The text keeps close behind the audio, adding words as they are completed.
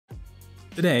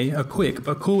Today, a quick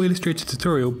but cool Illustrator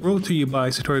tutorial brought to you by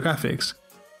Satori Graphics,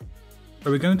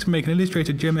 where we're going to make an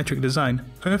illustrated geometric design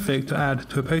perfect to add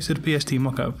to a posted PST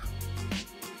mockup.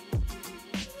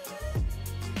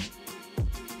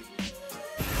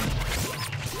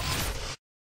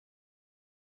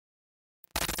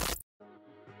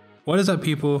 What is up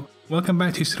people, welcome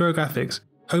back to Satori Graphics,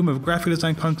 home of graphic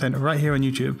design content right here on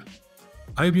YouTube.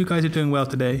 I hope you guys are doing well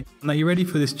today and that you're ready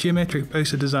for this geometric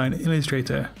poster design in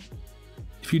Illustrator.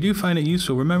 If you do find it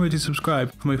useful, remember to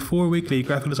subscribe for my 4 weekly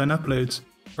graphic design uploads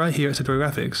right here at Satori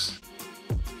Graphics.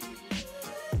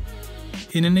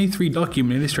 In an A3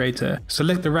 document in Illustrator,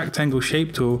 select the rectangle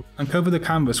shape tool and cover the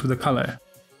canvas with a colour.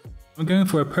 I'm going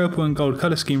for a purple and gold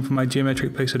colour scheme for my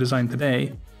geometric poster design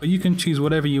today, but you can choose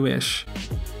whatever you wish.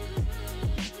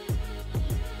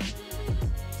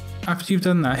 After you've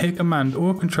done that, hit Command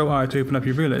or Ctrl R to open up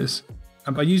your rulers,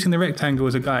 and by using the rectangle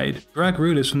as a guide, drag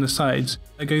rulers from the sides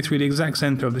that go through the exact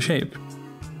centre of the shape.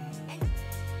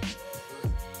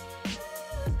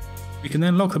 We can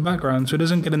then lock the background so it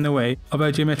doesn't get in the way of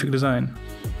our geometric design.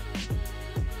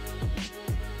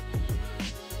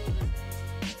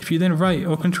 If you then right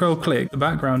or Control click the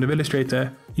background of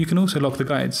Illustrator, you can also lock the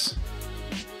guides.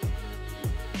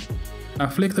 Now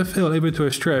flick the fill over to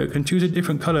a stroke and choose a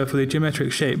different colour for the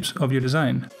geometric shapes of your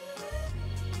design.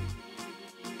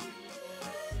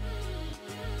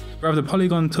 Grab the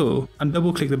polygon tool and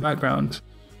double click the background,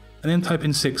 and then type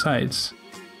in 6 sides.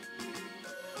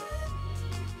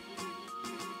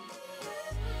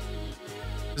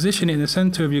 Position it in the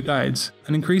centre of your guides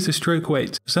and increase the stroke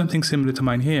weight to something similar to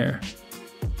mine here.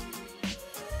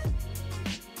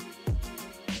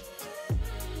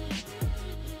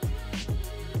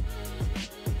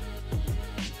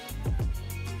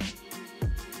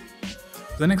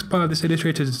 For the next part of this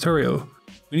Illustrator tutorial,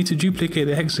 we need to duplicate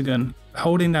the hexagon by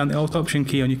holding down the Alt Option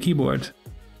key on your keyboard.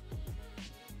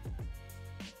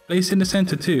 Place it in the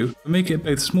centre too, but make it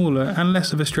both smaller and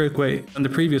less of a stroke weight than the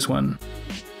previous one.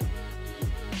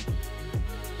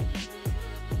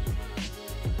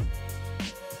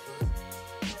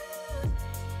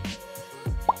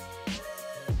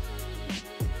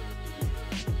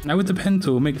 Now with the pen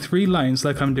tool, make 3 lines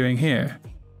like I'm doing here.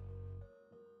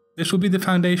 This will be the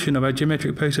foundation of our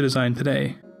geometric poster design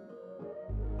today.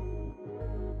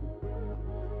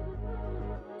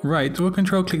 Right or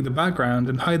Control click the background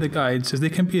and hide the guides as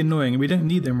they can be annoying and we don't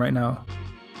need them right now.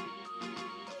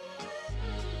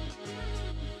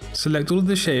 Select all of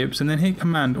the shapes and then hit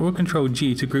Command or Control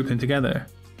G to group them together.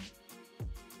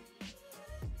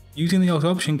 Using the Alt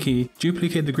Option key,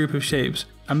 duplicate the group of shapes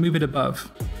and move it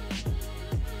above.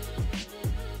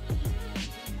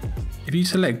 If you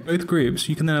select both groups,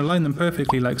 you can then align them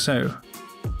perfectly like so.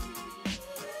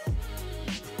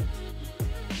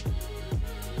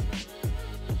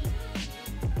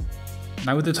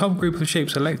 Now with the top group of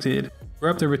shapes selected,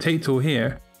 grab the rotate tool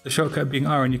here, the shortcut being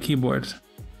R on your keyboard.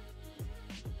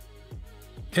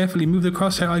 Carefully move the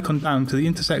crosshair icon down to the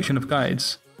intersection of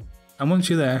guides, and once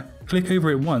you're there, click over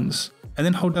it once, and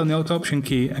then hold down the Alt Option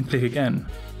key and click again.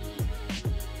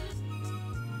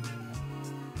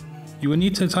 You will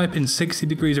need to type in 60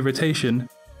 degrees of rotation,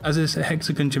 as is a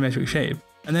hexagon geometric shape,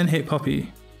 and then hit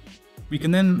copy. We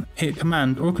can then hit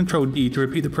Command or Control D to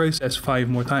repeat the process 5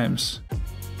 more times.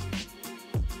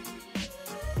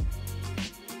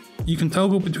 You can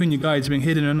toggle between your guides being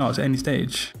hidden or not at any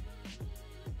stage.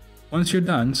 Once you're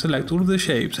done, select all of the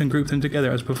shapes and group them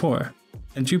together as before,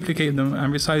 and duplicate them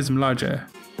and resize them larger.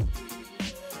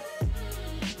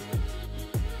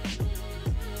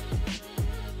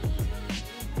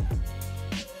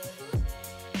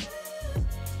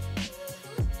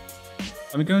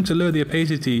 I'm going to lower the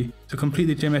opacity to complete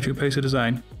the geometric poster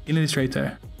design in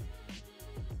Illustrator.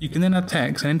 You can then add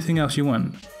text and anything else you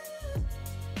want.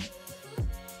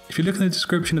 If you look in the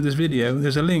description of this video,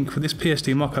 there's a link for this PST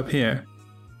mockup here.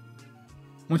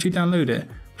 Once you download it,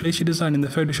 place your design in the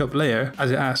Photoshop layer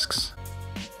as it asks.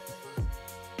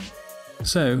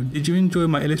 So, did you enjoy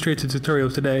my Illustrator tutorial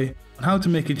today on how to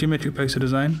make a geometric poster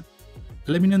design?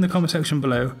 Let me know in the comment section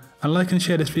below and like and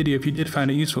share this video if you did find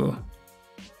it useful.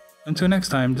 Until next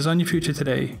time, design your future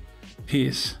today.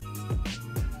 Peace.